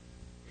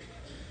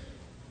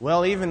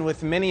Well, even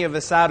with many of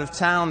us out of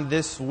town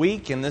this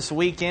week and this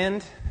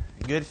weekend,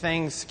 good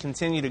things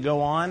continue to go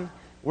on.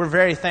 We're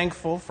very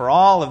thankful for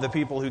all of the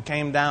people who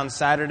came down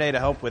Saturday to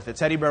help with the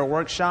Teddy Bear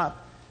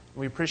Workshop.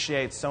 We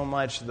appreciate so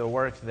much the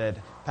work that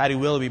Patty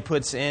Willoughby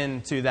puts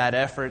into that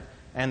effort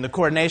and the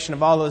coordination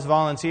of all those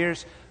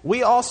volunteers.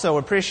 We also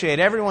appreciate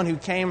everyone who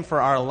came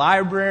for our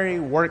library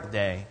work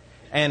day.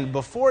 And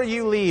before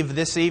you leave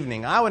this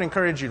evening, I would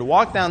encourage you to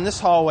walk down this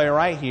hallway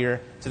right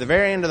here to the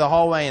very end of the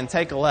hallway and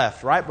take a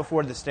left right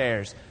before the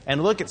stairs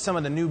and look at some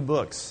of the new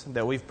books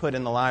that we've put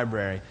in the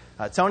library.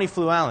 Tony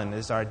Fluellen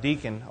is our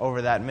deacon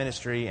over that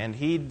ministry, and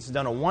he's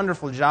done a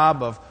wonderful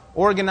job of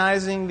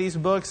organizing these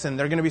books, and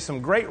they're going to be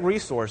some great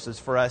resources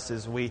for us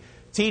as we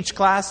teach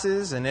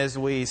classes and as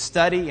we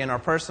study in our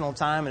personal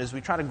time and as we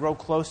try to grow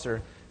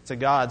closer to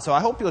God. So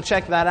I hope you'll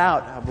check that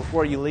out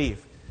before you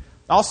leave.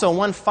 Also,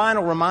 one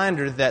final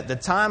reminder that the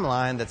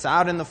timeline that's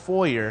out in the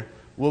foyer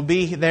will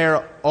be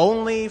there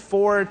only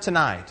for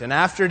tonight. And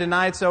after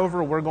tonight's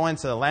over, we're going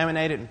to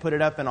laminate it and put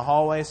it up in a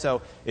hallway.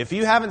 So if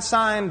you haven't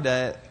signed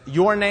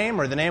your name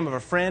or the name of a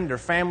friend or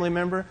family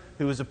member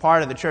who is a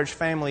part of the church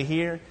family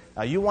here,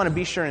 you want to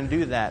be sure and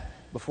do that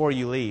before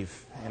you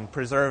leave and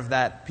preserve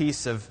that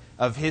piece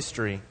of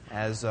history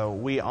as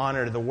we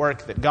honor the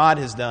work that God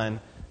has done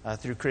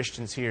through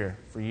Christians here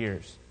for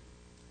years.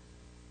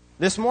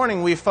 This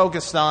morning we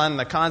focused on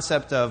the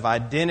concept of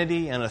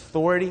identity and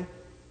authority.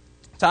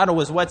 The title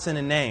was What's in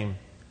a Name?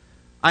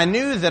 I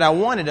knew that I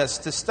wanted us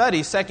to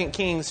study 2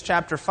 Kings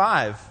chapter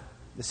 5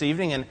 this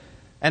evening,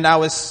 and I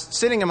was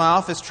sitting in my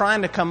office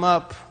trying to come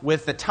up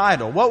with the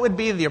title. What would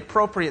be the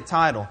appropriate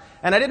title?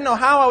 And I didn't know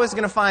how I was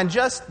going to find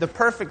just the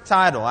perfect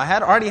title. I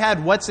had already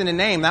had What's in a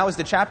Name. That was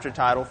the chapter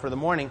title for the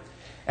morning.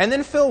 And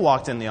then Phil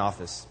walked in the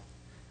office.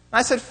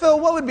 I said, Phil,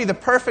 what would be the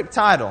perfect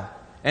title?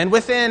 And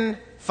within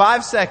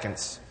 5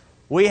 seconds,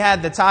 we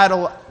had the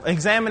title,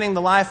 Examining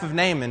the Life of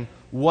Naaman,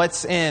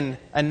 What's in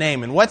a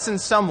Naaman? What's in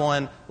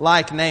someone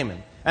like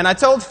Naaman? And I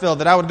told Phil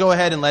that I would go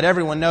ahead and let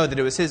everyone know that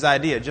it was his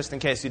idea, just in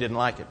case you didn't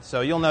like it. So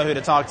you'll know who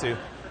to talk to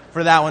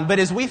for that one. But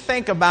as we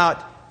think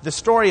about the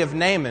story of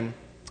Naaman,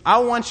 I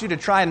want you to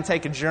try and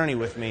take a journey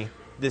with me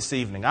this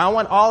evening. I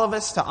want all of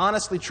us to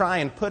honestly try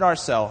and put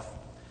ourselves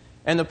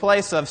in the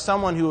place of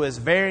someone who is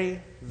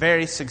very,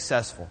 very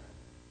successful.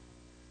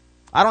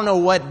 I don't know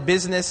what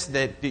business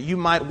that you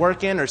might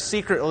work in or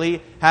secretly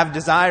have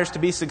desires to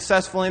be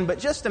successful in, but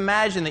just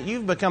imagine that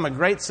you've become a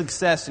great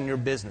success in your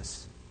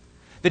business.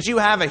 That you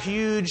have a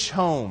huge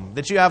home,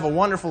 that you have a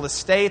wonderful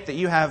estate, that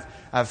you have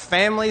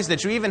families,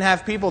 that you even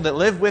have people that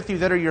live with you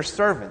that are your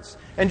servants.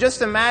 And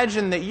just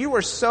imagine that you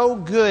are so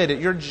good at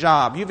your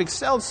job, you've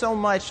excelled so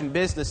much in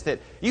business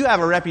that you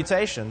have a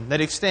reputation that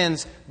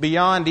extends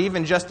beyond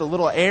even just a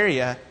little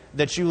area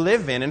that you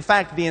live in. In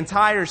fact, the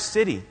entire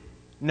city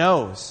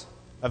knows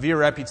of your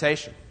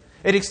reputation.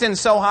 It extends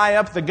so high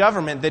up the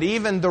government that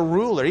even the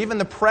ruler, even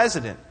the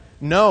president,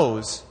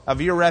 knows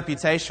of your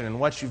reputation and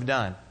what you've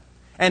done.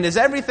 And as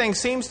everything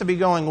seems to be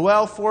going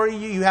well for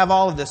you, you have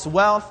all of this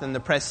wealth and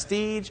the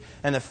prestige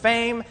and the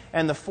fame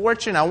and the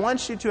fortune. I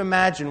want you to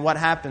imagine what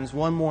happens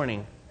one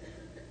morning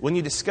when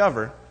you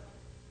discover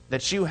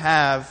that you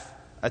have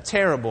a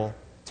terrible,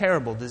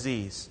 terrible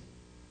disease.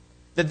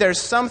 That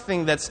there's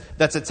something that's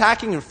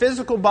attacking your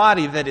physical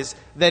body that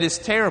is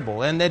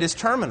terrible and that is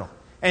terminal.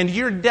 And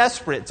you're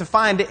desperate to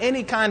find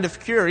any kind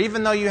of cure,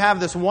 even though you have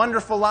this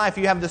wonderful life,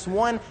 you have this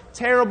one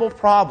terrible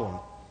problem.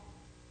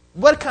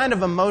 What kind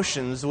of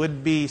emotions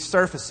would be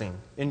surfacing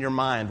in your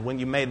mind when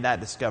you made that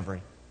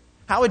discovery?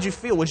 How would you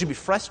feel? Would you be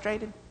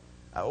frustrated?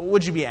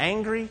 Would you be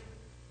angry?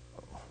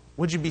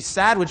 Would you be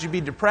sad? Would you be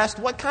depressed?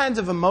 What kinds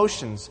of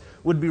emotions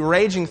would be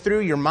raging through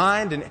your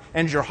mind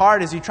and your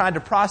heart as you tried to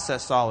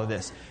process all of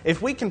this?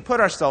 If we can put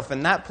ourselves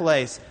in that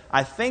place,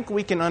 I think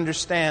we can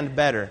understand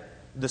better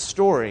the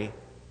story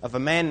of a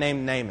man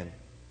named Naaman.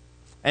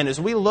 And as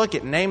we look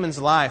at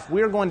Naaman's life,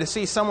 we are going to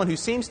see someone who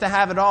seems to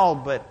have it all,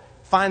 but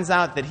finds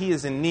out that he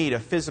is in need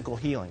of physical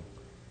healing.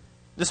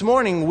 This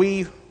morning,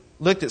 we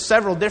looked at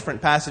several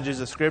different passages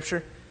of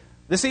Scripture.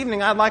 This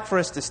evening, I'd like for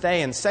us to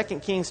stay in 2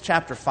 Kings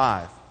chapter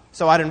 5.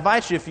 So I'd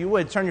invite you, if you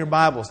would, turn your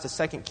Bibles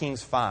to 2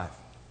 Kings 5.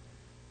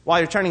 While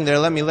you're turning there,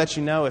 let me let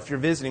you know if you're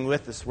visiting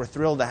with us, we're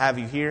thrilled to have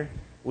you here.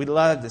 We'd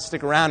love to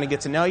stick around and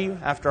get to know you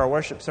after our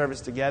worship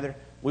service together.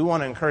 We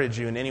want to encourage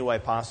you in any way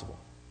possible.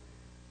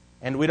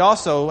 And we'd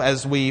also,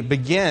 as we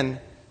begin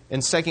in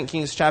 2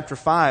 Kings chapter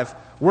 5,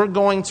 we're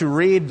going to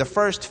read the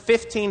first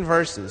 15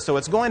 verses. So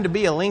it's going to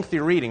be a lengthy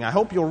reading. I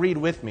hope you'll read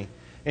with me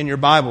in your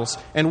Bibles.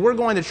 And we're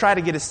going to try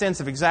to get a sense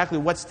of exactly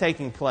what's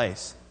taking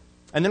place.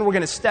 And then we're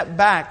going to step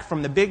back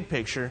from the big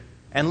picture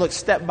and look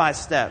step by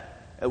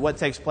step at what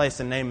takes place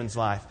in Naaman's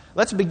life.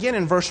 Let's begin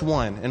in verse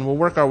 1, and we'll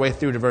work our way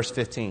through to verse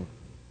 15.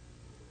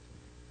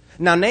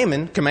 Now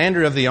Naaman,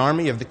 commander of the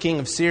army of the king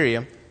of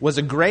Syria, was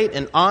a great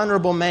and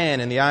honorable man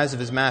in the eyes of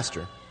his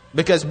master,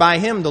 because by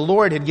him the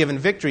Lord had given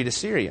victory to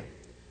Syria.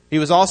 He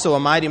was also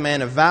a mighty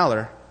man of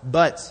valor,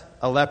 but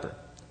a leper.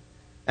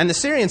 And the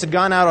Syrians had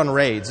gone out on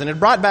raids and had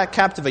brought back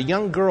captive a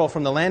young girl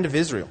from the land of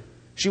Israel.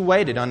 She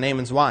waited on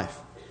Naaman's wife.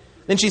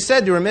 Then she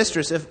said to her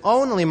mistress, "If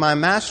only my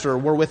master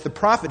were with the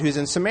prophet who's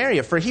in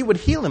Samaria, for he would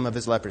heal him of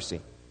his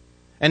leprosy."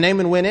 And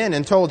Naaman went in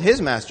and told his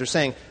master,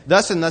 saying,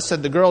 "Thus and thus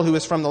said the girl who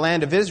is from the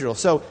land of Israel."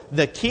 So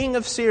the king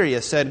of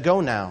Syria said,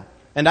 "Go now,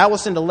 and I will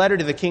send a letter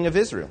to the king of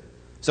Israel."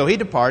 So he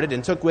departed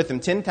and took with him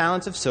 10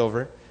 talents of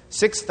silver,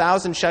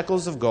 6,000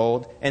 shekels of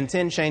gold, and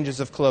 10 changes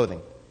of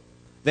clothing.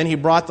 Then he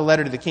brought the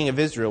letter to the king of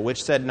Israel,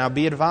 which said, "Now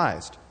be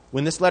advised,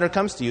 when this letter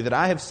comes to you, that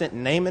I have sent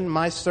Naaman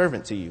my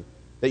servant to you,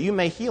 that you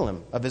may heal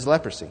him of his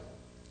leprosy."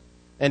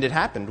 And it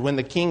happened, when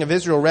the king of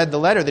Israel read the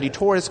letter, that he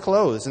tore his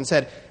clothes and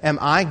said, "Am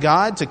I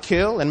God to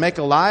kill and make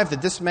alive,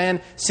 that this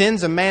man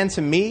sends a man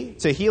to me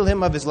to heal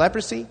him of his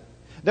leprosy?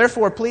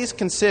 Therefore, please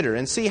consider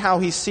and see how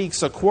he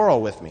seeks a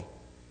quarrel with me."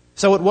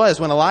 So it was,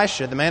 when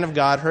Elisha, the man of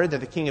God, heard that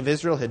the king of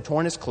Israel had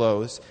torn his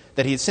clothes,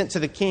 that he had sent to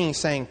the king,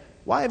 saying,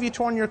 "Why have you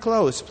torn your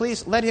clothes?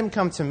 Please let him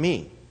come to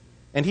me,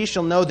 and he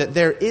shall know that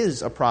there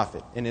is a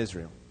prophet in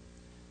Israel."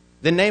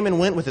 Then Naaman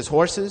went with his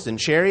horses and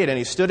chariot, and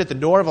he stood at the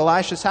door of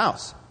Elisha's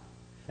house.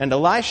 And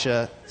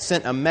Elisha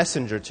sent a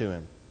messenger to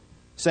him,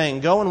 saying,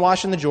 "Go and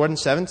wash in the Jordan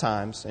 7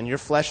 times, and your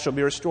flesh shall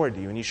be restored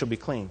to you, and you shall be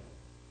clean."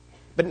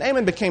 But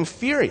Naaman became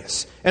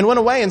furious and went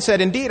away and said,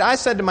 "Indeed, I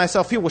said to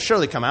myself, he will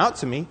surely come out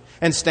to me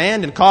and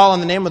stand and call on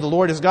the name of the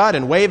Lord his God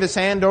and wave his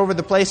hand over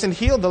the place and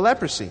heal the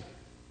leprosy.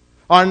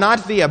 Are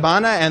not the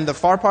Abana and the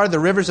Pharpar, the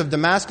rivers of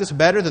Damascus,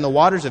 better than the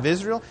waters of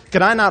Israel?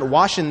 Could I not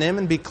wash in them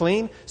and be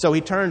clean?" So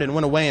he turned and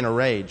went away in a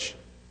rage.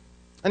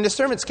 And the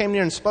servants came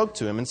near and spoke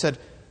to him and said,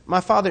 "My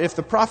father, if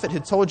the prophet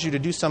had told you to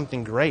do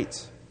something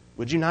great,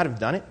 would you not have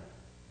done it?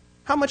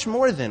 How much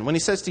more then, when he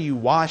says to you,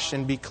 'Wash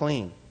and be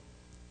clean'?"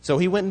 So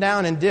he went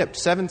down and dipped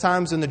 7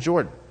 times in the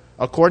Jordan,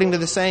 according to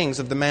the sayings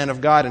of the man of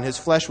God, and his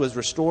flesh was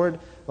restored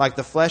like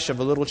the flesh of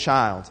a little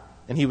child,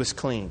 and he was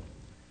clean.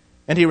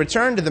 And he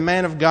returned to the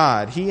man of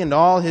God, he and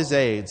all his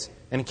aides,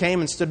 and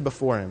came and stood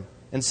before him,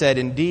 and said,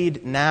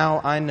 "Indeed,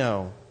 now I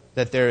know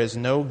that there is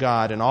no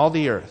God in all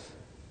the earth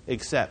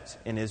except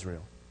in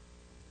Israel."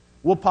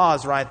 We'll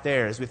pause right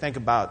there as we think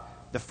about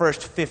the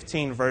first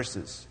 15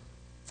 verses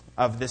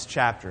of this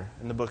chapter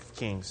in the book of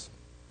Kings.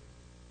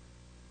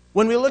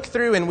 When we look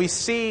through and we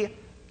see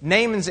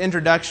Naaman's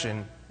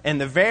introduction in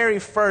the very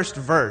first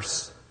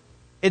verse,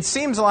 it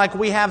seems like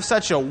we have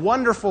such a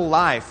wonderful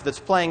life that's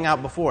playing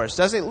out before us,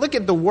 doesn't it? Look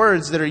at the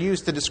words that are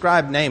used to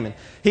describe Naaman.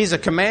 He's a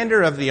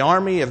commander of the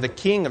army of the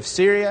king of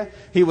Syria.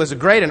 He was a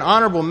great and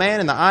honorable man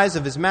in the eyes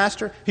of his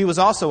master. He was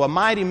also a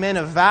mighty man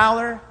of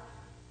valor.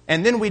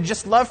 And then we'd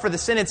just love for the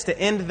sentence to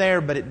end there,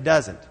 but it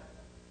doesn't.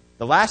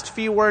 The last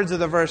few words of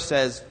the verse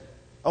says,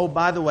 "Oh,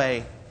 by the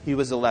way, he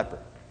was a leper."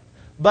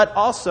 But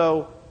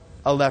also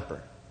a leper.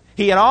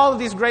 He had all of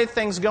these great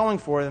things going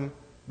for him,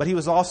 but he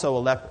was also a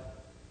leper.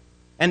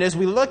 And as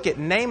we look at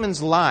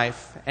Naaman's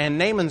life and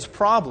Naaman's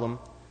problem,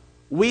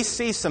 we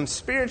see some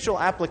spiritual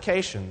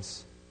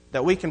applications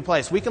that we can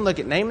place. We can look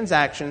at Naaman's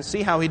actions,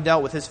 see how he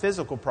dealt with his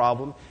physical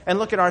problem, and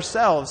look at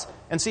ourselves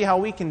and see how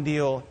we can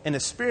deal in a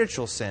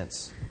spiritual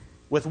sense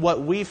with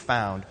what we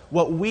found,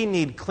 what we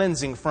need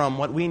cleansing from,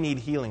 what we need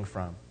healing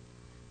from.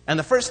 And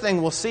the first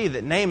thing we'll see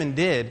that Naaman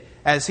did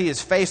as he is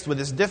faced with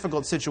this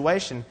difficult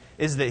situation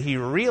is that he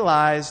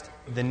realized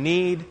the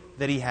need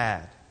that he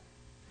had.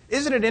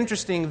 Isn't it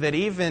interesting that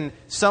even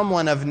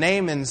someone of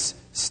Naaman's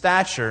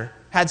stature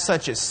had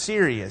such a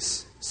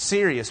serious,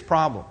 serious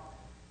problem?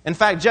 In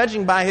fact,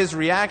 judging by his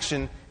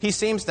reaction, he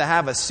seems to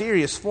have a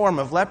serious form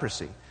of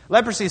leprosy.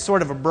 Leprosy is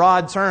sort of a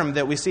broad term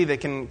that we see that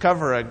can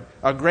cover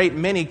a great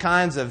many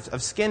kinds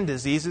of skin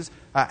diseases.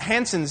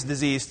 Hansen's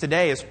disease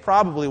today is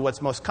probably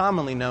what's most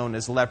commonly known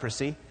as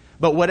leprosy.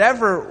 But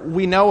whatever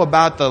we know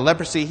about the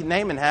leprosy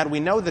Naaman had,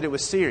 we know that it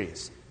was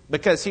serious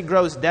because he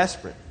grows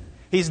desperate.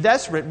 He's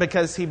desperate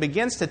because he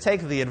begins to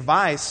take the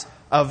advice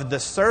of the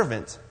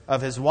servant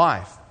of his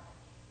wife.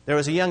 There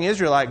was a young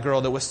Israelite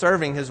girl that was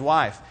serving his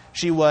wife.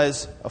 She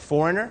was a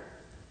foreigner,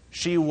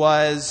 she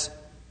was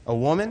a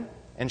woman,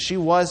 and she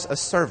was a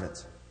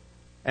servant.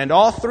 And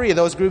all 3 of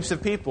those groups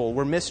of people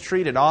were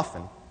mistreated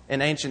often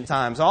in ancient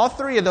times. All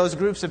 3 of those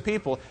groups of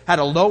people had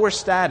a lower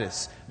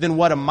status than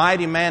what a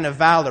mighty man of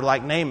valor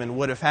like Naaman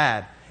would have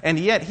had. And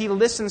yet he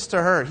listens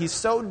to her. He's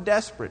so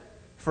desperate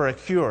for a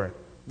cure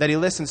that he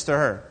listens to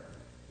her.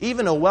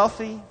 Even a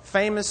wealthy,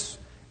 famous,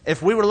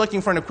 if we were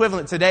looking for an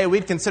equivalent today,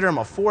 we'd consider him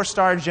a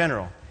 4-star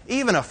general.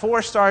 Even a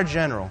 4-star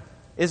general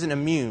isn't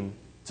immune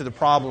to the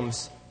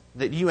problems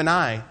that you and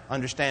I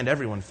understand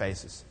everyone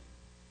faces.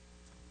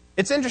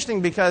 It's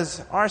interesting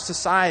because our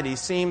society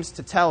seems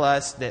to tell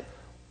us that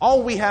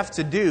all we have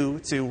to do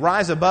to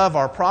rise above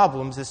our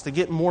problems is to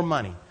get more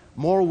money,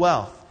 more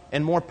wealth,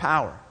 and more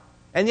power.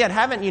 And yet,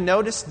 haven't you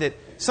noticed that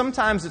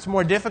sometimes it's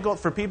more difficult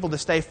for people to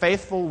stay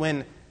faithful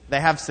when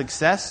they have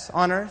success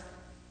on earth,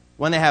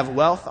 when they have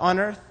wealth on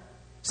earth?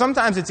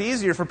 Sometimes it's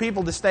easier for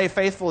people to stay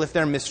faithful if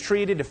they're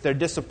mistreated, if they're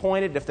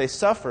disappointed, if they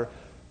suffer,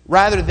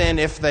 rather than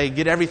if they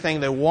get everything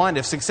they want,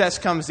 if success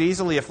comes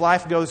easily, if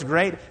life goes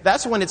great.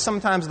 That's when it's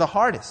sometimes the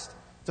hardest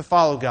to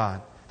follow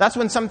God. That's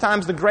when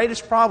sometimes the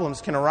greatest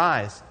problems can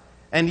arise.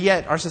 And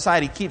yet our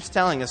society keeps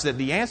telling us that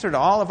the answer to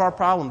all of our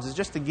problems is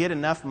just to get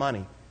enough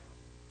money.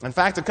 In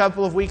fact, a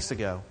couple of weeks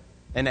ago,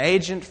 an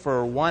agent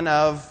for one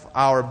of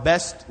our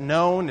best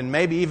known and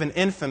maybe even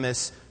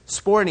infamous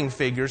sporting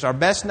figures, our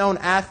best known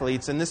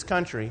athletes in this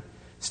country,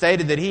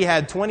 stated that he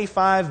had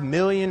 25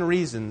 million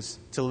reasons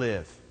to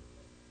live.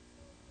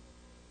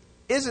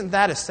 Isn't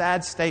that a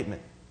sad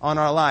statement on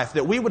our life?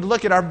 That we would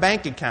look at our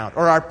bank account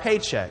or our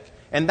paycheck,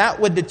 and that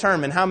would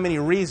determine how many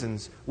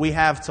reasons we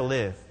have to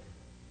live.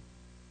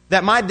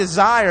 That my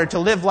desire to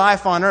live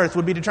life on earth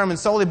would be determined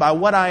solely by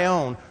what I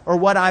own or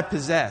what I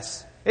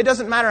possess. It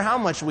doesn't matter how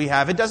much we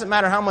have. It doesn't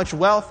matter how much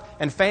wealth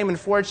and fame and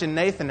fortune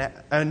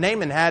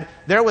Naaman had.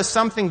 There was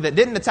something that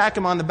didn't attack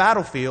him on the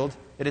battlefield.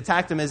 It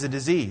attacked him as a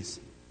disease.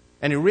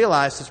 And he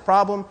realized his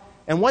problem.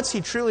 And once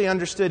he truly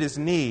understood his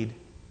need,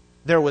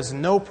 there was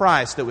no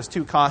price that was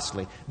too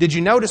costly. Did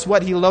you notice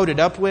what he loaded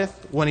up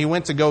with when he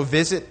went to go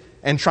visit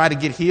and try to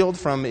get healed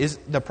from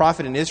the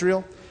prophet in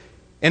Israel?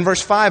 In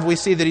verse 5, we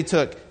see that he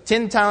took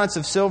 10 talents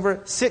of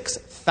silver,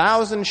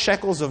 6,000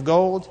 shekels of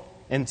gold,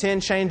 and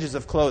 10 changes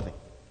of clothing.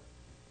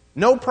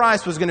 No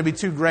price was going to be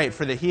too great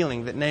for the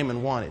healing that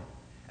Naaman wanted.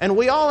 And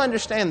we all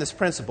understand this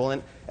principle.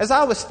 And as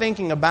I was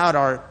thinking about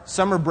our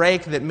summer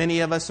break that many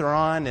of us are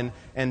on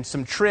and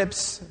some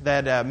trips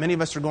that many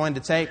of us are going to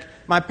take,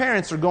 my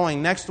parents are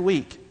going next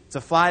week to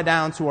fly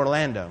down to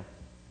Orlando.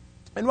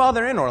 And while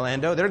they're in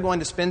Orlando, they're going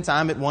to spend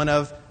time at one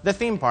of the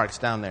theme parks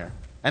down there.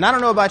 And I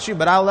don't know about you,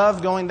 but I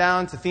love going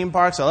down to theme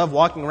parks. I love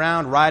walking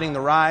around, riding the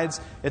rides.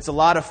 It's a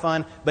lot of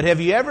fun. But have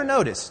you ever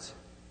noticed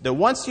that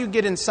once you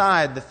get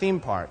inside the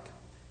theme park,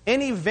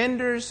 any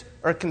vendors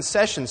or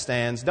concession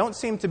stands don't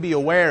seem to be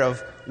aware of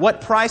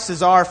what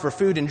prices are for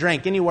food and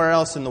drink anywhere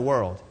else in the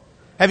world?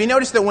 Have you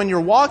noticed that when you're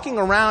walking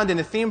around in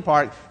a theme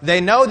park, they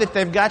know that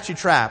they've got you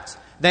trapped?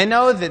 They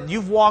know that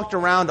you've walked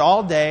around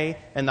all day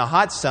in the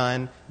hot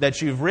sun,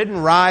 that you've ridden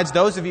rides,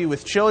 those of you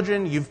with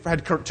children, you've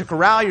had to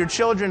corral your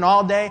children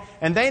all day,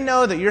 and they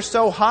know that you're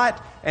so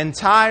hot and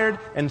tired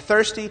and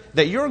thirsty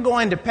that you're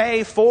going to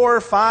pay $4,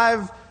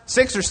 $5,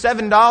 $6 or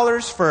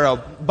 $7 for a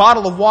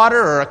bottle of water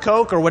or a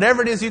Coke or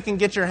whatever it is you can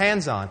get your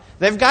hands on.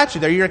 They've got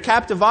you there. You're a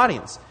captive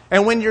audience.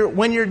 And when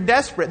you're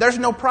desperate, there's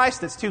no price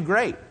that's too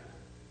great.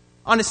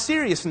 On a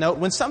serious note,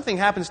 when something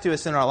happens to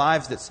us in our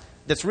lives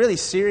that's really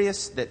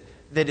serious, that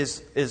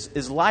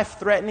is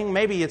life-threatening,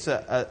 maybe it's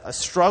a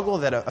struggle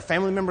that a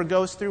family member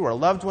goes through or a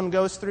loved one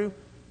goes through,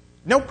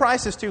 no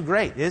price is too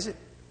great, is it?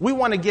 We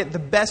want to get the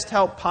best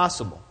help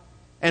possible.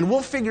 And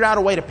we'll figure out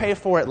a way to pay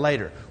for it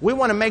later. We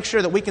want to make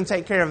sure that we can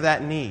take care of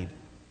that need.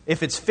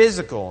 If it's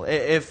physical,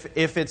 if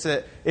it's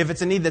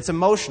a need that's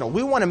emotional,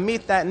 we want to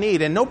meet that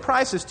need. And no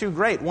price is too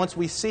great once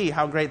we see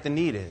how great the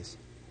need is.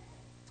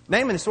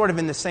 Naaman is sort of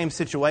in the same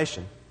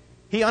situation.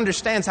 He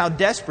understands how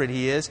desperate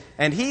he is,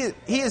 and he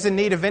is in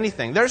need of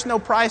anything. There's no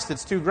price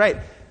that's too great.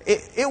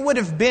 It would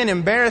have been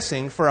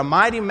embarrassing for a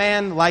mighty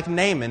man like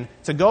Naaman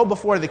to go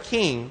before the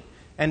king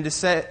and to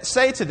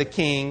say to the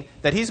king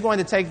that he's going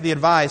to take the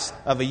advice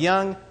of a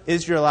young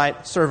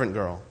Israelite servant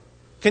girl.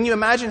 Can you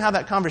imagine how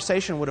that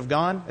conversation would have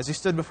gone as he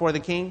stood before the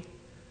king?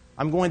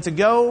 I'm going to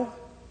go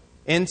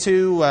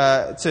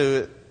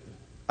to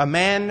a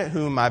man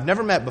whom I've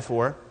never met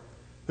before,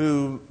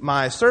 who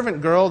my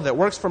servant girl that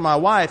works for my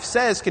wife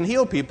says can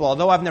heal people,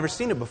 although I've never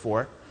seen it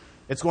before.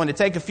 It's going to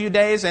take a few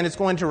days, and it's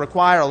going to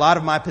require a lot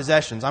of my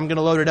possessions. I'm going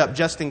to load it up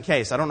just in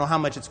case. I don't know how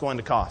much it's going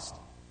to cost.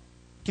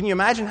 Can you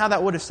imagine how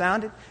that would have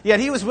sounded? Yet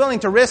he was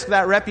willing to risk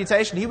that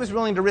reputation. He was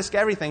willing to risk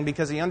everything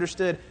because he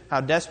understood how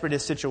desperate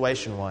his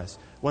situation was.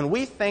 When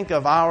we think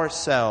of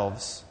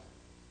ourselves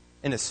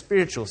in a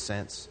spiritual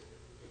sense,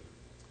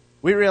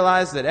 we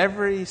realize that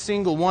every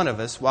single one of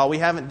us, while we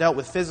haven't dealt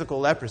with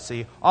physical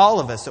leprosy, all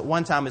of us at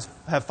one time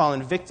have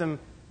fallen victim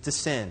to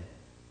sin.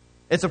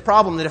 It's a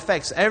problem that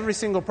affects every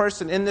single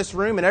person in this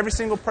room and every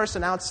single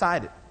person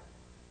outside it.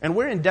 And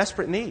we're in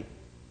desperate need.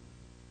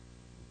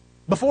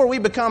 Before we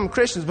become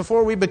Christians,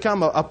 before we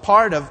become a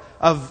part of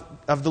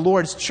the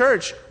Lord's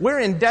church, we're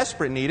in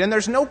desperate need. And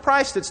there's no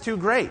price that's too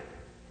great.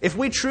 If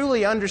we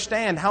truly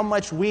understand how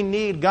much we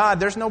need God,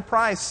 there's no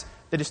price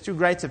that is too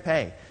great to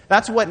pay.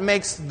 That's what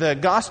makes the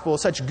gospel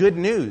such good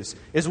news,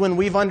 is when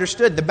we've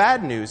understood the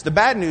bad news. The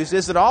bad news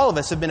is that all of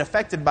us have been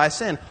affected by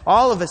sin.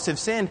 All of us have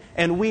sinned,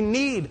 and we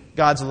need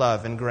God's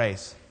love and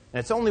grace. And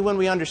it's only when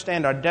we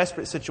understand our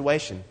desperate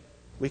situation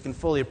we can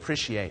fully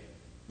appreciate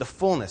the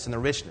fullness and the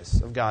richness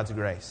of God's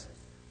grace.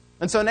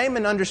 And so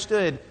Naaman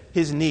understood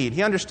his need.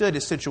 He understood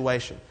his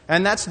situation.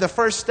 And that's the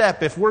first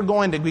step if we're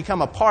going to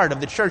become a part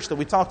of the church that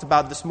we talked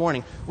about this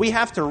morning. We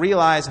have to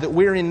realize that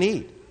we're in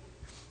need.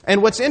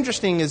 And what's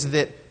interesting is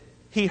that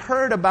he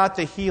heard about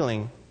the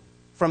healing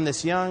from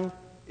this young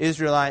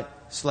Israelite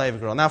slave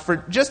girl. Now, for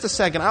just a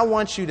second, I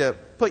want you to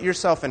put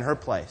yourself in her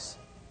place.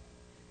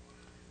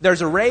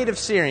 There's a raid of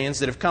Syrians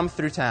that have come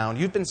through town.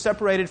 You've been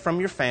separated from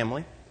your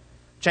family.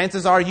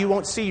 Chances are you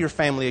won't see your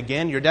family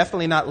again. You're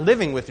definitely not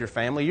living with your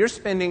family. You're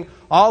spending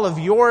all of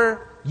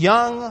your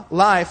young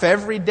life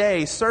every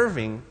day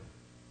serving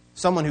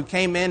someone who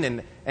came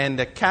in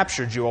and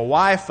captured you, a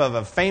wife of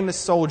a famous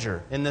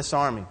soldier in this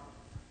army.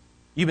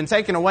 You've been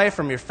taken away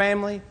from your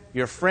family,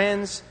 your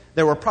friends.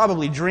 There were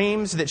probably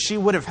dreams that she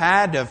would have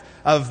had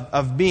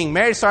of being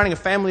married, starting a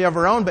family of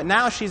her own, but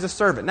now she's a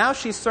servant. Now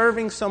she's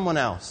serving someone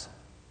else.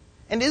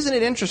 And isn't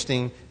it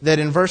interesting that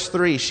in verse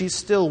 3, she's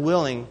still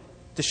willing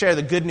to share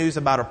the good news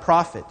about a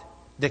prophet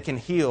that can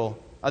heal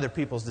other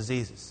people's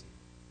diseases?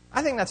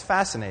 I think that's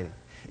fascinating.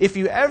 If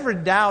you ever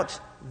doubt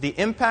the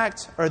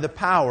impact or the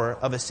power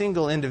of a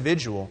single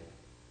individual,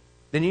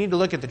 then you need to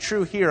look at the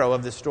true hero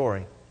of this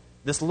story.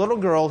 This little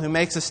girl who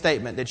makes a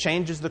statement that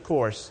changes the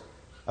course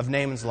of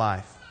Naaman's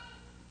life.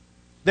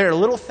 There are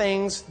little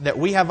things that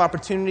we have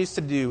opportunities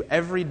to do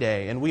every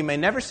day, and we may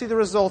never see the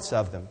results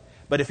of them.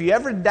 But if you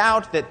ever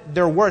doubt that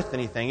they're worth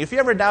anything, if you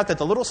ever doubt that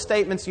the little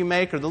statements you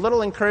make or the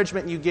little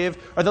encouragement you give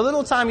or the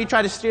little time you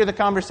try to steer the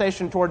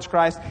conversation towards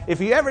Christ, if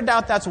you ever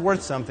doubt that's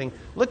worth something,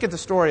 look at the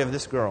story of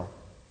this girl.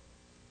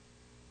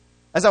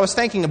 As I was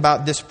thinking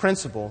about this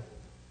principle,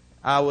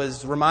 I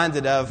was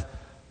reminded of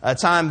a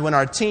time when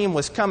our team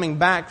was coming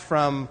back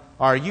from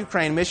our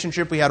Ukraine mission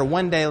trip. We had a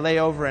one-day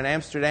layover in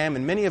Amsterdam,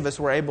 and many of us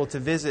were able to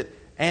visit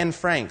Anne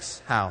Frank's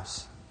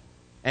house.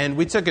 And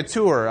we took a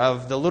tour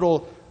of the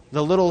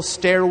little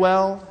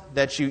stairwell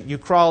that you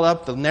crawl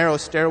up, the narrow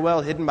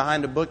stairwell hidden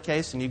behind a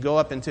bookcase, and you go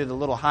up into the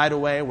little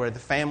hideaway where the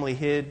family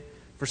hid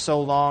for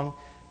so long.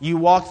 You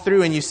walk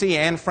through and you see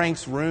Anne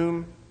Frank's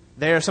room.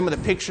 There, some of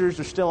the pictures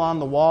are still on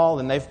the wall,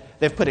 and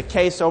they've put a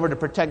case over to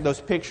protect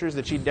those pictures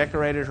that she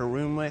decorated her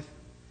room with.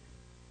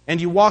 And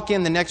you walk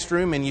in the next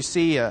room and you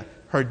see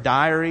her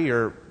diary,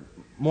 or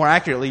more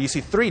accurately, you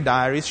see 3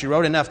 diaries. She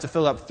wrote enough to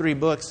fill up 3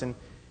 books, and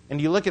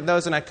you look at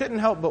those, and I couldn't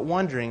help but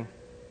wondering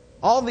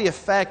all the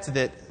effect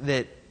that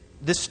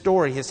this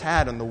story has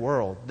had on the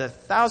world, the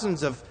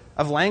thousands of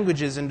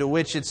languages into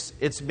which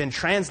it's been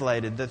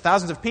translated, the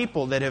thousands of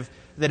people that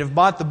have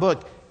bought the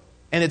book,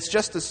 and it's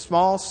just a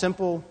small,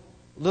 simple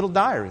little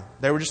diary.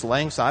 They were just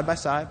laying side by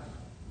side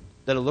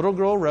that a little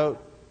girl wrote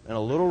in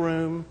a little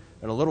room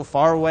in a little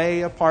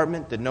faraway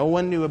apartment that no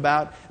one knew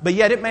about, but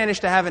yet it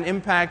managed to have an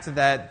impact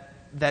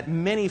that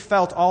many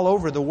felt all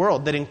over the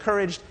world, that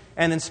encouraged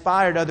and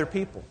inspired other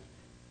people.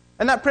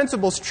 And that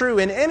principle is true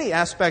in any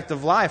aspect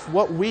of life.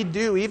 What we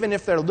do, even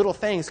if they're little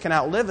things, can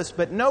outlive us,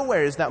 but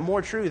nowhere is that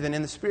more true than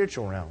in the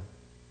spiritual realm.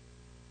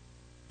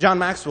 John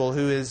Maxwell,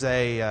 who is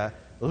a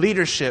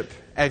leadership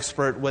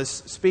expert, was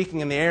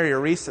speaking in the area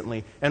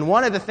recently, and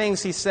one of the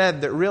things he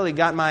said that really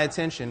got my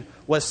attention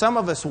was some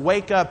of us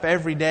wake up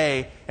every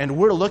day and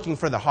we're looking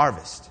for the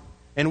harvest.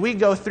 And we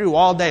go through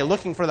all day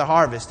looking for the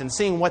harvest and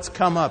seeing what's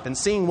come up and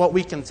seeing what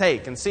we can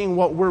take and seeing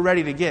what we're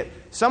ready to get.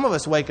 Some of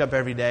us wake up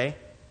every day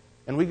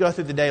and we go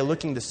through the day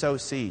looking to sow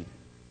seed.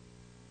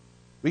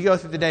 We go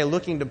through the day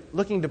looking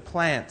to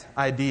plant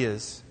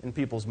ideas in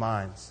people's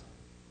minds.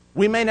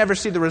 We may never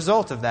see the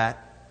result of that,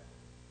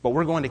 but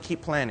we're going to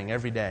keep planting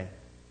every day.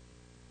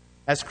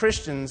 As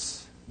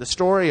Christians, the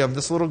story of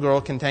this little girl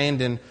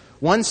contained in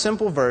one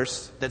simple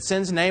verse that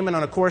sends Naaman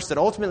on a course that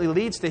ultimately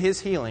leads to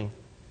his healing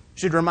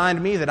should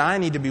remind me that I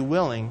need to be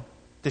willing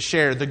to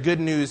share the good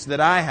news that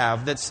I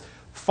have that's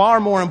far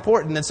more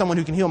important than someone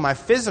who can heal my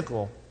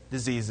physical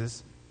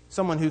diseases,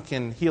 someone who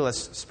can heal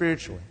us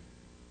spiritually.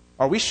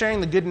 Are we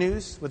sharing the good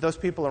news with those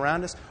people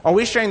around us? Are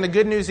we sharing the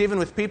good news even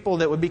with people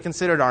that would be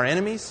considered our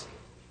enemies?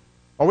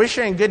 Are we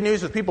sharing good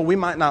news with people we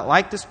might not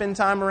like to spend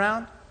time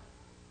around?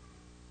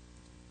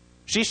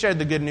 She shared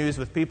the good news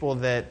with people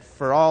that,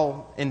 for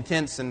all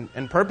intents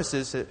and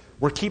purposes,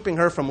 were keeping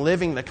her from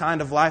living the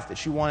kind of life that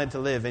she wanted to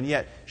live, and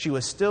yet she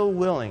was still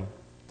willing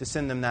to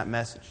send them that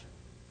message.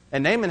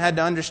 And Naaman had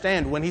to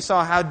understand, when he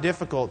saw how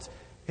difficult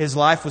his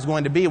life was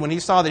going to be, when he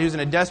saw that he was in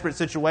a desperate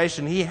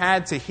situation, he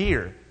had to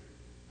hear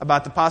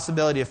about the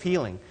possibility of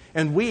healing.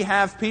 And we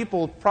have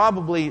people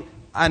probably,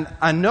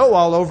 I know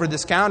all over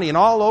this county and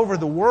all over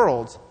the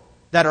world,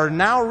 that are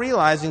now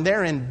realizing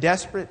they're in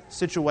desperate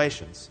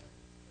situations.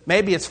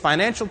 Maybe it's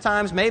financial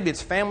times, maybe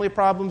it's family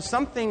problems.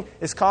 Something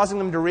is causing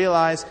them to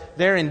realize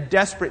they're in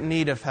desperate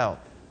need of help.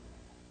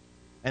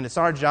 And it's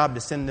our job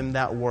to send them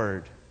that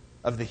word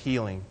of the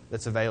healing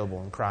that's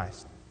available in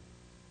Christ.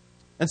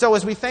 And so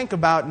as we think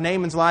about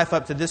Naaman's life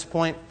up to this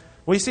point,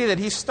 we see that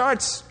he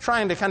starts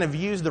trying to kind of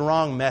use the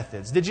wrong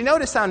methods. Did you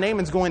notice how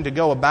Naaman's going to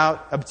go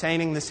about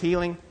obtaining this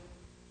healing?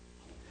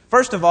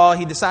 First of all,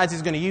 he decides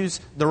he's going to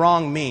use the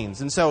wrong means.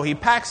 And so he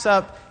packs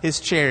up his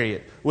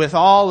chariot with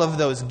all of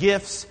those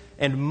gifts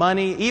and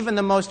money. Even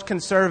the most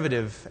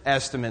conservative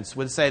estimates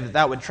would say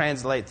that would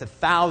translate to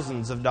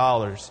thousands of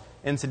dollars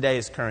in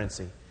today's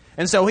currency.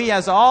 And so he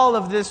has all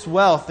of this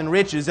wealth and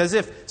riches as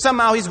if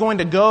somehow he's going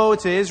to go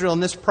to Israel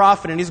and this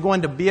prophet and he's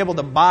going to be able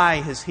to buy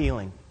his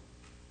healing.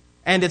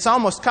 And it's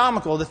almost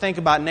comical to think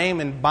about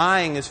Naaman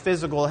buying his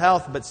physical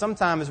health, but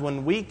sometimes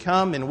when we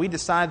come and we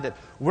decide that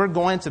we're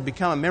going to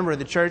become a member of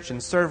the church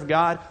and serve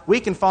God, we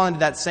can fall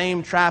into that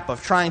same trap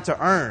of trying to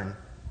earn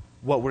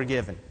what we're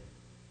given.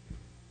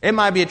 It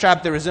might be a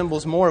trap that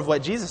resembles more of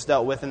what Jesus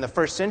dealt with in the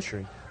first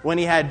century, when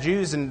he had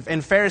Jews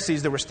and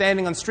Pharisees that were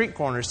standing on street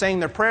corners saying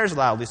their prayers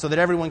loudly so that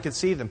everyone could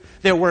see them,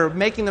 that were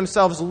making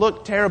themselves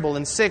look terrible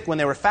and sick when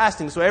they were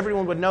fasting so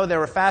everyone would know they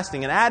were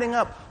fasting, and adding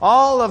up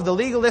all of the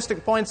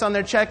legalistic points on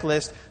their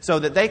checklist so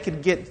that they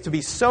could get to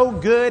be so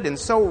good and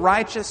so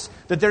righteous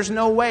that there's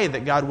no way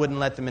that God wouldn't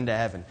let them into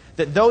heaven,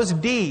 that those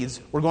deeds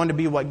were going to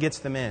be what gets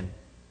them in.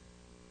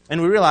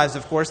 And we realize,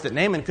 of course, that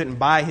Naaman couldn't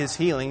buy his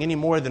healing any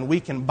more than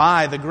we can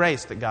buy the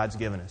grace that God's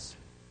given us.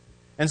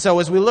 And so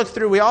as we look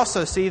through, we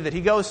also see that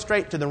he goes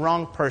straight to the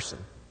wrong person.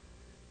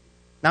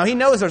 Now, he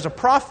knows there's a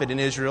prophet in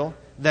Israel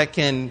that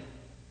can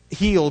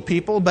heal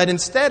people, but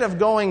instead of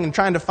going and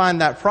trying to find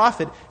that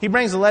prophet, he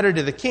brings a letter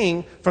to the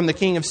king from the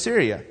king of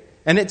Syria.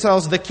 And it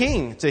tells the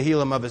king to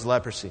heal him of his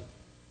leprosy.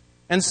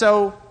 And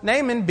so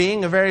Naaman,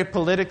 being a very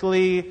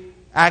politically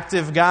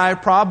active guy,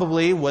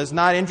 probably was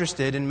not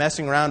interested in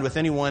messing around with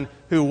anyone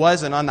who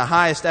wasn't on the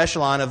highest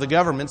echelon of the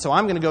government, so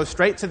I'm going to go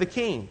straight to the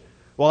king.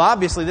 Well,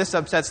 obviously, this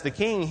upsets the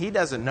king. He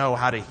doesn't know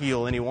how to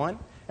heal anyone.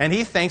 And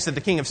he thinks that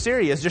the king of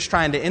Syria is just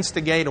trying to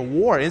instigate a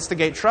war,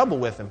 instigate trouble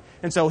with him.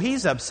 And so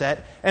he's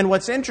upset. And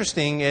what's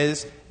interesting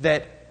is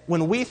that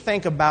when we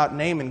think about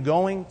Naaman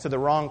going to the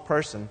wrong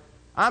person,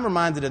 I'm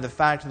reminded of the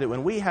fact that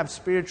when we have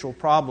spiritual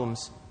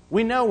problems,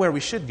 we know where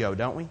we should go,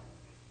 don't we?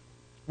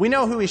 We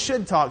know who we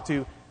should talk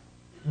to.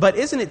 But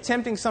isn't it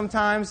tempting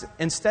sometimes,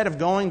 instead of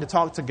going to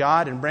talk to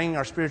God and bringing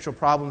our spiritual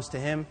problems to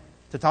Him,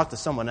 to talk to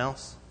someone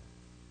else?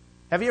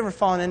 Have you ever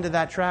fallen into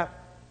that trap?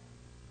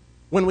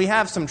 When we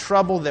have some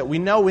trouble that we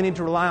know we need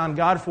to rely on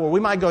God for, we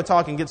might go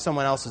talk and get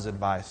someone else's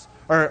advice.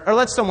 Or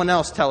let someone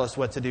else tell us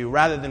what to do,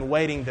 rather than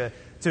waiting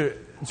to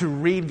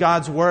read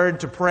God's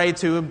Word, to pray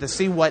to Him, to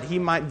see what He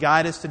might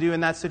guide us to do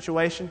in that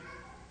situation.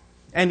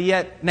 And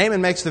yet,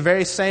 Naaman makes the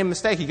very same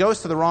mistake. He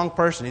goes to the wrong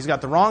person. He's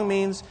got the wrong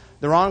means,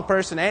 the wrong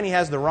person, and he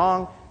has the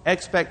wrong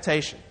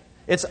expectation.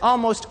 It's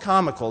almost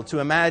comical to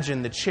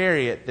imagine the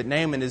chariot that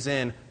Naaman is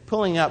in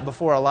pulling up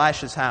before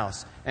Elisha's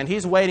house, and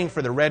he's waiting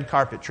for the red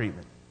carpet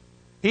treatment.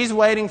 He's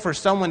waiting for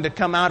someone to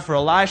come out, for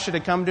Elisha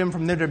to come to him,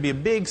 from there to be a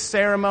big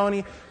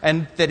ceremony,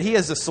 and that he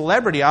is a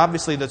celebrity,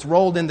 obviously, that's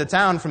rolled into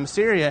town from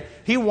Syria.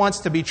 He wants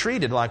to be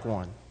treated like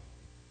one.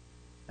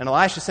 And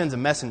Elisha sends a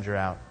messenger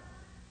out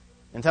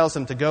and tells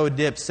him to go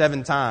dip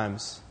 7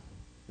 times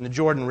in the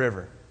Jordan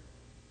River.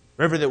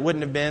 River that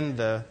wouldn't have been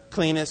the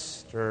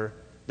cleanest or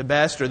the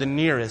best or the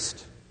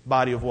nearest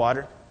body of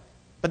water.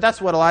 But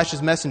that's what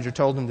Elisha's messenger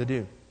told him to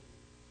do.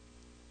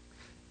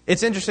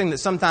 It's interesting that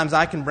sometimes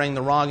I can bring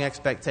the wrong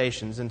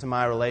expectations into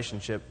my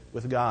relationship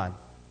with God.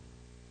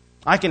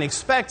 I can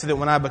expect that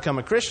when I become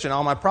a Christian,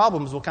 all my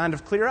problems will kind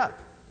of clear up.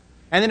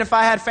 And then if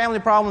I had family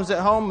problems at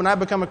home, when I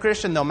become a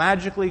Christian, they'll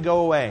magically go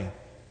away.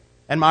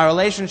 And my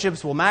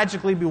relationships will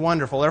magically be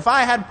wonderful. Or if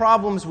I had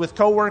problems with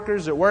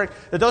coworkers at work,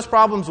 that those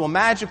problems will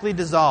magically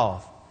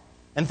dissolve.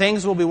 And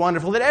things will be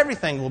wonderful, that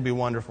everything will be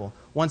wonderful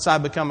once I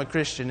become a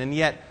Christian. And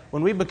yet,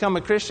 when we become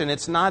a Christian,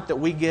 it's not that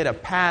we get a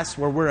pass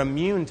where we're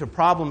immune to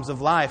problems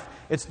of life.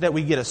 It's that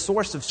we get a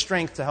source of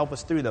strength to help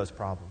us through those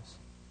problems.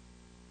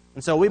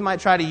 And so we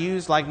might try to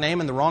use, like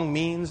Naaman, the wrong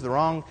means, the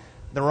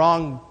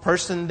wrong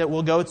person that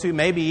we'll go to,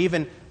 maybe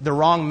even the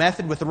wrong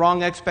method with the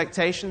wrong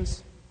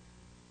expectations.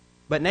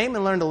 But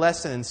Naaman learned a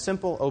lesson in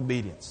simple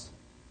obedience.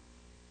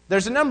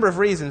 There's a number of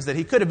reasons that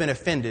he could have been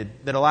offended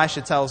that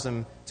Elisha tells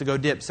him to go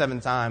dip 7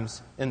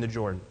 times in the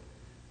Jordan.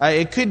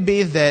 It could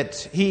be that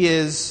he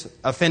is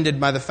offended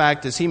by the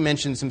fact, as he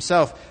mentions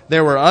himself,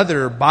 there were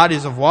other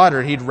bodies of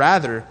water he'd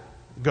rather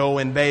go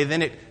and bathe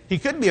in it. He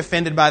could be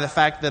offended by the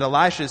fact that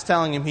Elisha is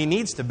telling him he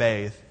needs to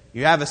bathe.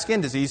 You have a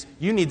skin disease,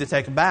 you need to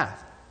take a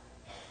bath.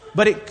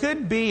 But it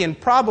could be, and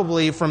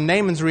probably from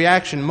Naaman's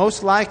reaction,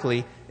 most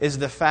likely, is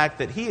the fact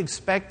that he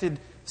expected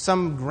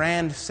some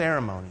grand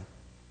ceremony.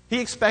 He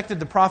expected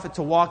the prophet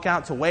to walk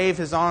out, to wave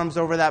his arms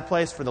over that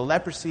place for the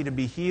leprosy to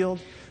be healed.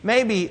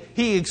 Maybe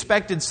he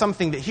expected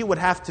something that he would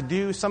have to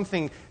do,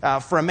 something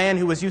for a man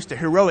who was used to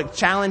heroic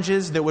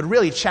challenges that would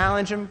really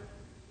challenge him.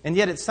 And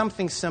yet it's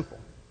something simple.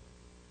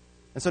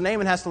 And so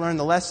Naaman has to learn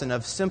the lesson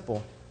of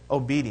simple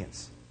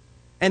obedience.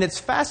 And it's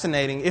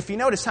fascinating, if you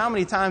notice how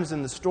many times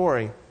in the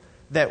story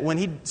that when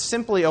he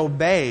simply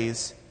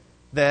obeys,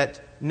 that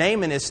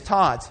Naaman is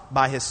taught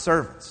by his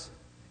servants.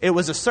 It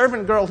was a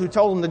servant girl who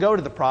told him to go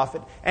to the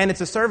prophet, and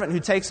it's a servant who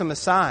takes him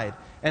aside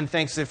and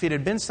thinks, if it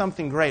had been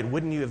something great,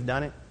 wouldn't you have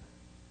done it?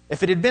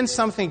 If it had been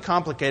something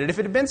complicated, if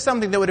it had been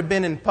something that would have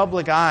been in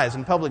public eyes,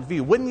 in public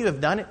view, wouldn't you have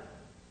done it?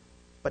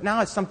 But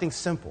now it's something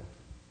simple.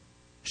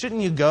 Shouldn't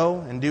you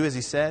go and do as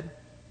he said?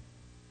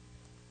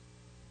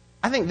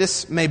 I think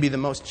this may be the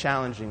most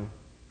challenging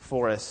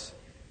for us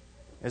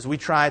as we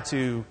try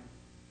to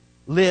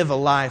live a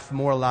life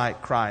more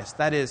like Christ.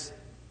 That is,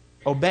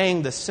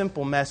 obeying the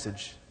simple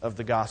message of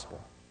the gospel.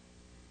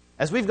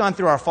 As we've gone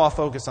through our fall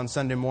focus on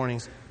Sunday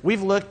mornings,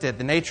 we've looked at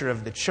the nature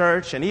of the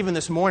church, and even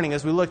this morning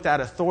as we looked at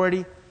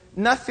authority,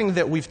 nothing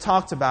that we've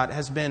talked about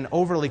has been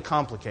overly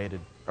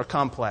complicated or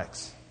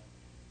complex.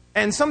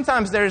 And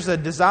sometimes there's a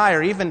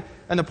desire, even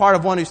on the part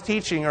of one who's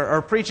teaching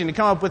or preaching, to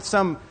come up with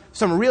some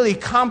really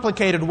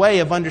complicated way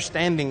of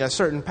understanding a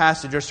certain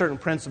passage or a certain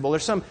principle, or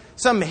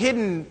some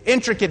hidden,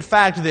 intricate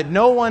fact that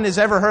no one has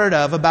ever heard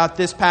of about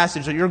this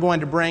passage that you're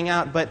going to bring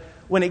out. But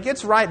when it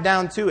gets right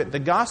down to it, the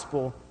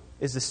gospel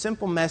is the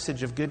simple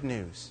message of good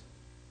news.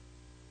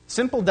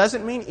 Simple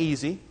doesn't mean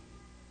easy.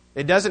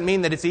 It doesn't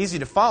mean that it's easy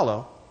to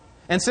follow.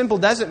 And simple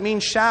doesn't mean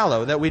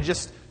shallow, that we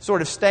just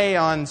sort of stay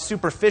on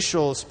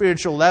superficial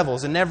spiritual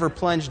levels and never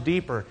plunge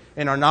deeper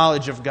in our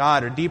knowledge of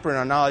God or deeper in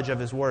our knowledge of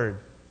His Word.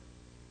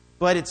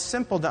 But it's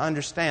simple to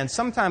understand.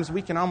 Sometimes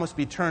we can almost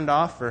be turned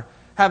off or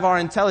have our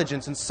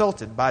intelligence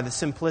insulted by the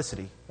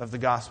simplicity of the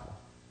gospel.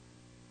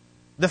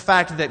 The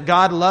fact that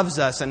God loves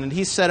us and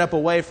He's set up a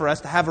way for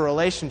us to have a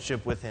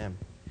relationship with Him.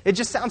 It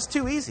just sounds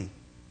too easy.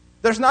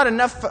 There's not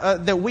enough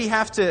that we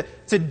have to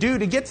do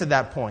to get to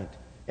that point.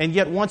 And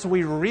yet once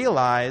we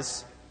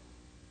realize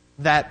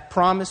that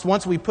promise,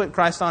 once we put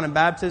Christ on in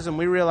baptism,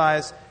 we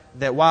realize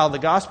that while the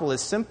gospel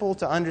is simple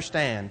to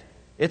understand,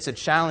 it's a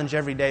challenge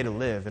every day to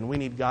live, and we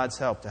need God's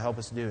help to help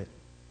us do it.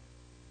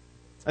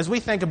 As we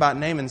think about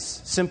Naaman's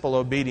simple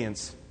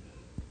obedience,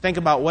 think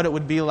about what it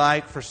would be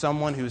like for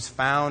someone who's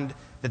found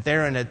that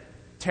they're in a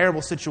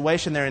terrible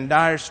situation, they're in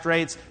dire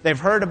straits, they've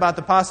heard about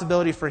the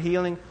possibility for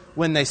healing.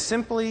 When they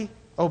simply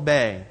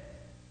obey,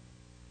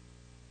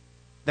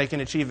 they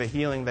can achieve a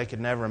healing they could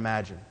never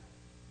imagine.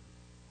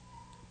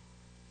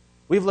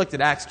 We've looked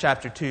at Acts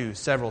chapter 2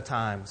 several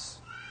times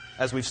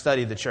as we've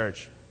studied the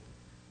church.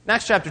 In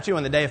Acts chapter 2,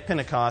 on the day of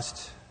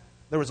Pentecost,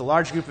 there was a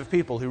large group of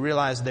people who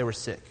realized they were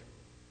sick.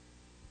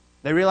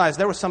 They realized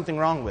there was something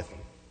wrong with them.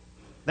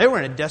 They were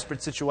in a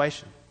desperate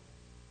situation.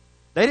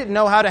 They didn't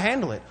know how to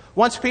handle it.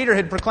 Once Peter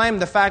had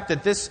proclaimed the fact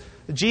that this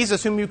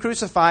Jesus whom you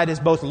crucified is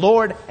both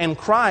Lord and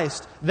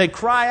Christ, they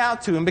cry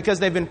out to Him because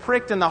they've been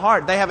pricked in the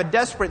heart. They have a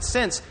desperate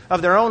sense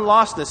of their own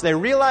lostness. They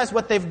realize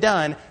what they've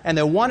done, and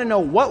they want to know,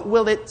 what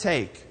will it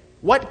take?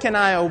 What can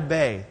I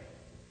obey?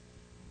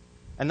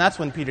 And that's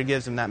when Peter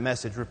gives them that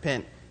message,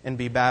 repent and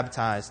be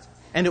baptized.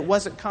 And it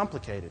wasn't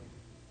complicated.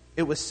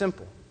 It was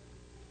simple.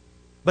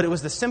 But it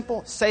was the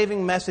simple,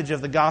 saving message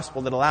of the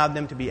gospel that allowed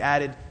them to be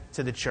added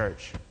to the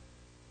church.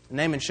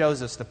 Naaman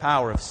shows us the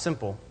power of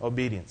simple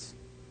obedience.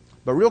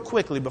 But real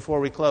quickly, before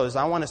we close,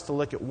 I want us to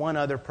look at one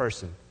other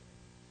person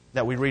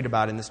that we read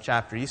about in this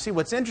chapter. You see,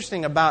 what's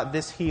interesting about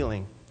this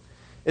healing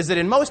is that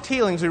in most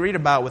healings we read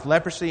about with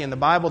leprosy in the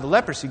Bible, the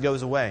leprosy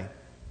goes away.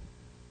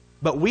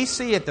 But we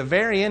see at the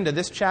very end of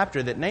this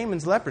chapter that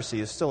Naaman's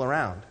leprosy is still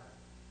around.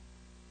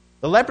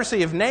 The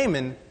leprosy of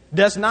Naaman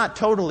does not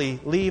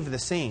totally leave the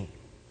scene.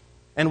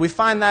 And we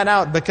find that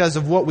out because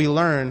of what we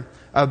learn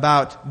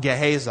about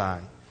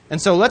Gehazi.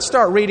 And so let's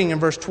start reading in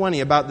verse 20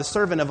 about the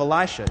servant of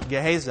Elisha,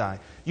 Gehazi.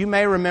 You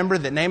may remember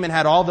that Naaman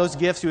had all those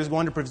gifts he was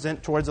going to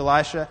present towards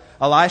Elisha.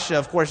 Elisha,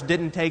 of course,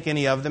 didn't take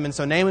any of them, and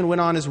so Naaman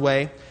went on his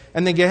way.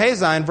 And then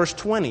Gehazi, in verse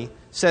 20,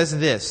 says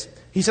this.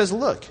 He says,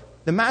 "Look,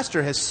 the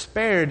master has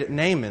spared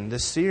Naaman the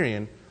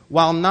Syrian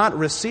while not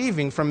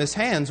receiving from his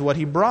hands what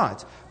he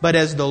brought. But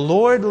as the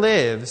Lord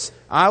lives,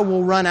 I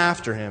will run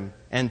after him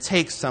and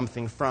take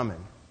something from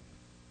him."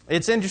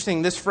 It's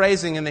interesting, this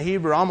phrasing in the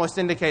Hebrew almost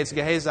indicates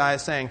Gehazi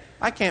is saying,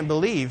 I can't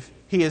believe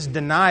he has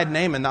denied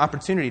Naaman the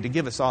opportunity to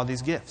give us all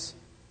these gifts.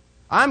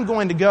 I'm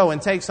going to go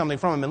and take something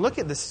from him. And look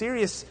at the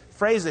serious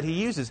phrase that he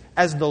uses,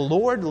 as the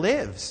Lord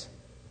lives.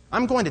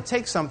 I'm going to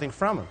take something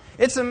from him.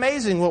 It's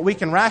amazing what we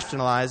can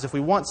rationalize if we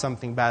want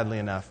something badly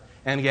enough.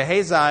 And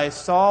Gehazi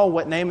saw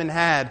what Naaman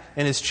had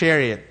in his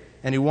chariot,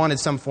 and he wanted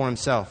some for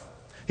himself.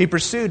 He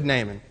pursued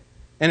Naaman.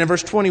 And in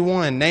verse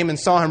 21, Naaman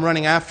saw him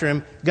running after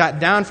him, got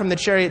down from the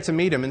chariot to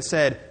meet him, and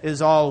said,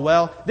 "Is all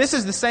well?" This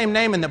is the same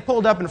Naaman that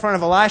pulled up in front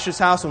of Elisha's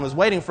house and was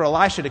waiting for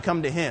Elisha to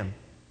come to him.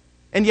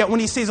 And yet when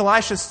he sees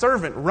Elisha's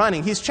servant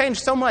running, he's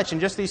changed so much in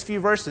just these few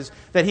verses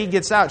that he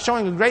gets out,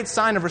 showing a great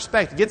sign of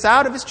respect. He gets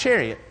out of his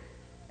chariot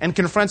and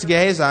confronts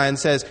Gehazi and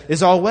says,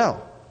 "Is all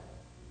well?"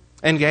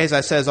 And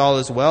Gehazi says, "All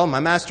is well. My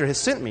master has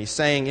sent me,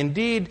 saying,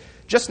 indeed,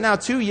 just now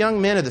 2 young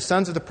men of the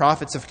sons of the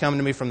prophets have come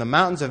to me from the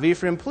mountains of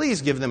Ephraim.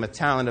 Please give them a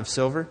talent of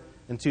silver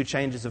and 2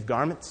 changes of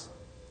garments."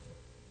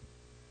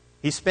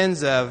 He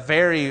spins a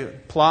very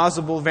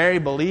plausible, very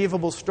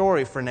believable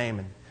story for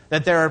Naaman,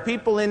 that there are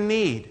people in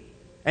need.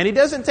 And he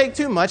doesn't take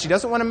too much. He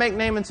doesn't want to make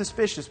Naaman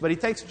suspicious, but he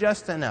takes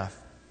just enough.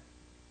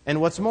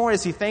 And what's more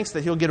is he thinks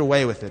that he'll get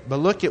away with it. But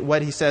look at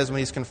what he says when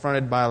he's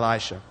confronted by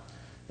Elisha.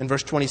 In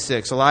verse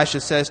 26,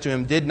 Elisha says to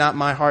him, "Did not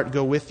my heart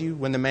go with you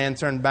when the man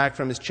turned back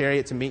from his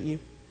chariot to meet you?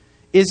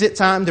 Is it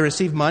time to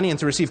receive money and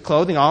to receive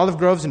clothing, olive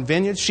groves and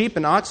vineyards, sheep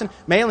and oxen,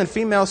 male and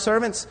female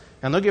servants?"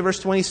 And look at verse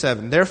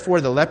 27.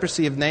 "Therefore the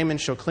leprosy of Naaman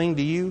shall cling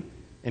to you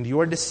and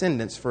your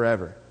descendants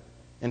forever."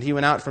 And he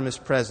went out from his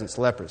presence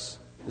leprous,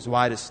 as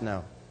white as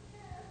snow.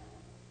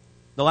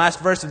 The last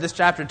verse of this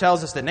chapter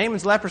tells us that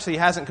Naaman's leprosy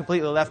hasn't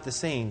completely left the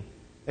scene,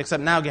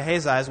 except now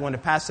Gehazi is going to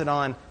pass it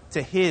on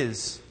to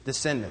his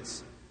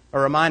descendants. A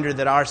reminder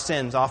that our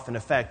sins often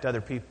affect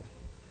other people.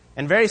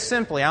 And very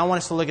simply, I want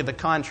us to look at the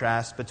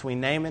contrast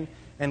between Naaman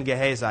and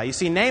Gehazi. You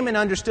see, Naaman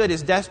understood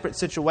his desperate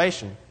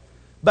situation,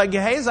 But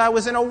Gehazi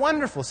was in a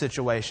wonderful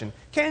situation.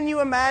 Can you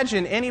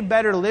imagine any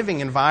better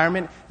living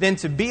environment than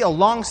to be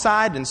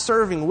alongside and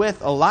serving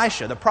with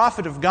Elisha, the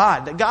prophet of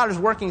God, that God is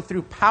working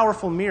through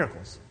powerful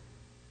miracles?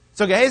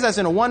 So Gehazi's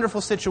in a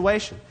wonderful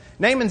situation.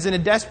 Naaman's in a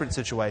desperate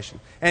situation.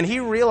 And he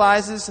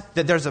realizes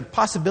that there's a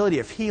possibility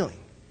of healing.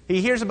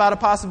 He hears about a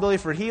possibility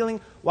for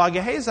healing, while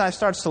Gehazi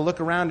starts to look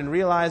around and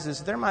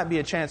realizes there might be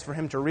a chance for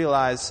him to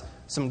realize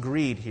some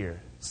greed here,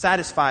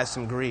 satisfy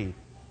some greed.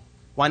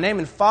 While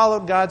Naaman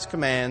followed God's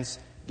commands,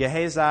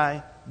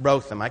 Gehazi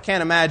broke them. I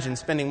can't imagine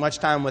spending much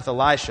time with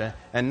Elisha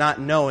and not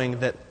knowing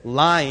that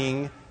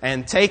lying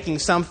and taking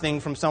something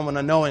from someone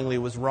unknowingly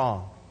was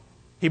wrong.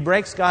 He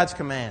breaks God's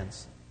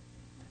commands.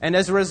 And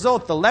as a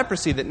result, the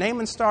leprosy that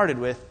Naaman started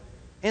with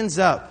ends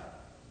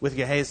up with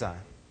Gehazi.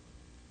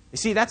 You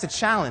see, that's a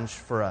challenge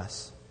for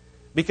us.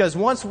 Because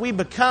once we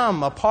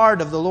become a part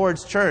of the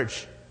Lord's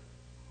church,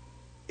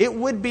 it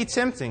would be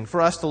tempting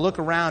for us to look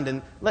around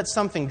and let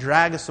something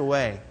drag us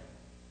away.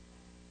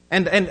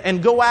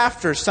 And go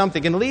after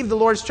something and leave the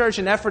Lord's church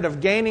in effort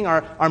of gaining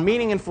our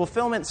meaning and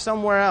fulfillment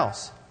somewhere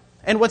else.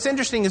 And what's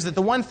interesting is that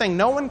the one thing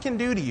no one can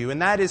do to you,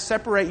 and that is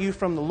separate you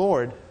from the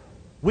Lord,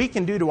 we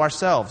can do to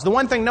ourselves. The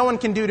one thing no one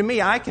can do to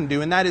me, I can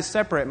do, and that is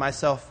separate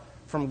myself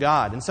from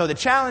God. And so the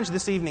challenge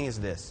this evening is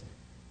this.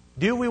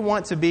 Do we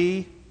want to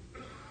be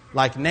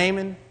like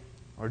Naaman,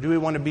 or do we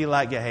want to be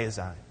like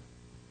Gehazi?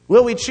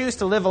 Will we choose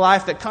to live a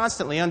life that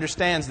constantly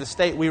understands the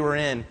state we were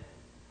in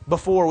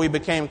before we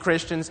became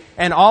Christians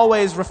and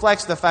always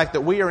reflects the fact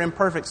that we are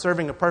imperfect,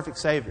 serving a perfect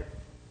Savior?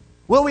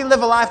 Will we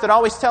live a life that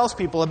always tells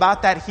people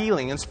about that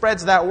healing and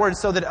spreads that word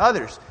so that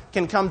others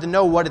can come to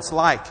know what it's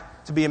like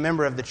to be a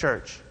member of the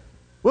church?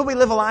 Will we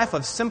live a life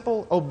of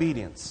simple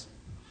obedience,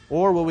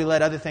 or will we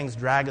let other things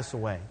drag us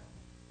away?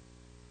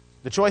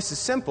 The choice is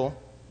simple,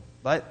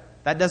 but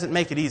that doesn't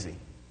make it easy.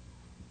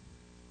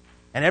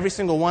 And every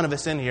single one of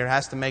us in here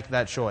has to make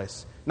that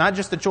choice. Not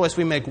just a choice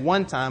we make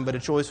one time, but a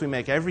choice we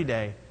make every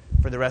day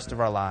for the rest of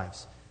our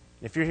lives.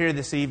 If you're here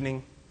this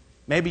evening,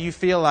 maybe you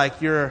feel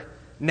like you're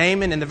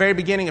Naaman in the very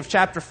beginning of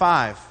chapter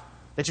 5,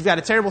 that you've got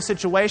a terrible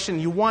situation,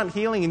 you want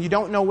healing, and you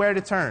don't know where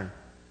to turn.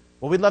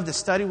 Well, we'd love to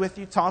study with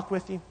you, talk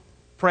with you,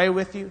 pray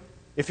with you.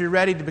 If you're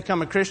ready to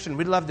become a Christian,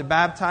 we'd love to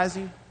baptize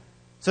you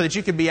so that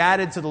you could be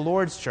added to the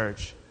Lord's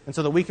church and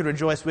so that we could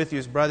rejoice with you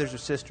as brothers or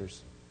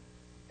sisters.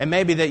 And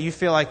maybe that you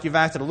feel like you've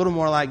acted a little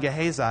more like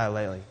Gehazi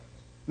lately.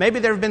 Maybe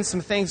there have been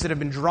some things that have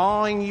been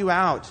drawing you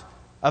out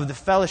of the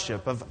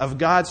fellowship of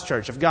God's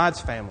church, of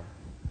God's family.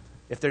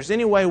 If there's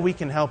any way we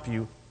can help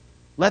you,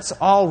 let's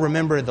all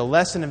remember the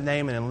lesson of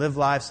Naaman and live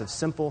lives of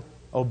simple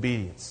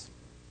obedience.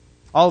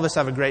 All of us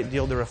have a great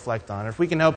deal to reflect on. If we can help